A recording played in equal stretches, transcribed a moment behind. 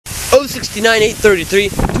069 833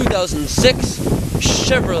 2006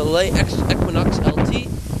 Chevrolet Equinox LT.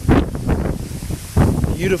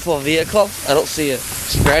 Beautiful vehicle. I don't see a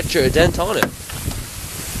scratch or a dent on it.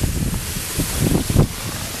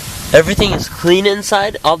 Everything is clean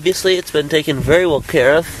inside. Obviously, it's been taken very well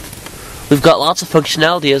care of. We've got lots of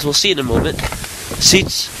functionality, as we'll see in a moment.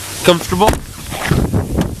 Seats comfortable.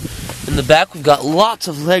 In the back, we've got lots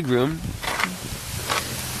of legroom.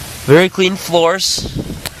 Very clean floors.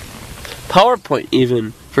 PowerPoint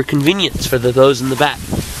even, for convenience for those in the back.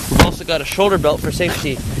 We've also got a shoulder belt for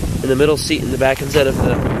safety in the middle seat in the back instead of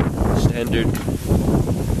the standard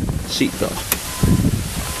seat belt.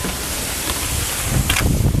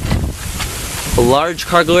 A large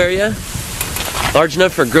cargo area, large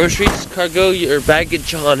enough for groceries, cargo, or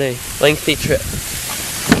baggage on a lengthy trip.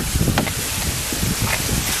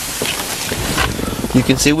 You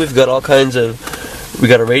can see we've got all kinds of, we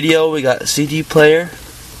got a radio, we got a CD player,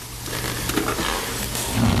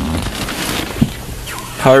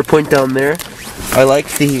 PowerPoint down there. I like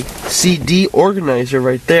the CD organizer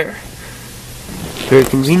right there. Very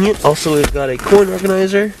convenient. Also, we've got a coin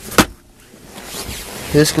organizer.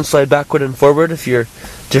 This can slide backward and forward if you're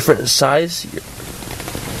different in size.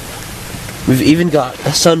 We've even got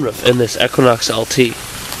a sunroof in this Equinox LT.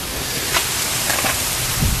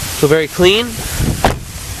 So very clean,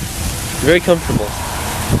 very comfortable.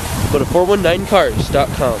 Go to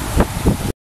 419cars.com.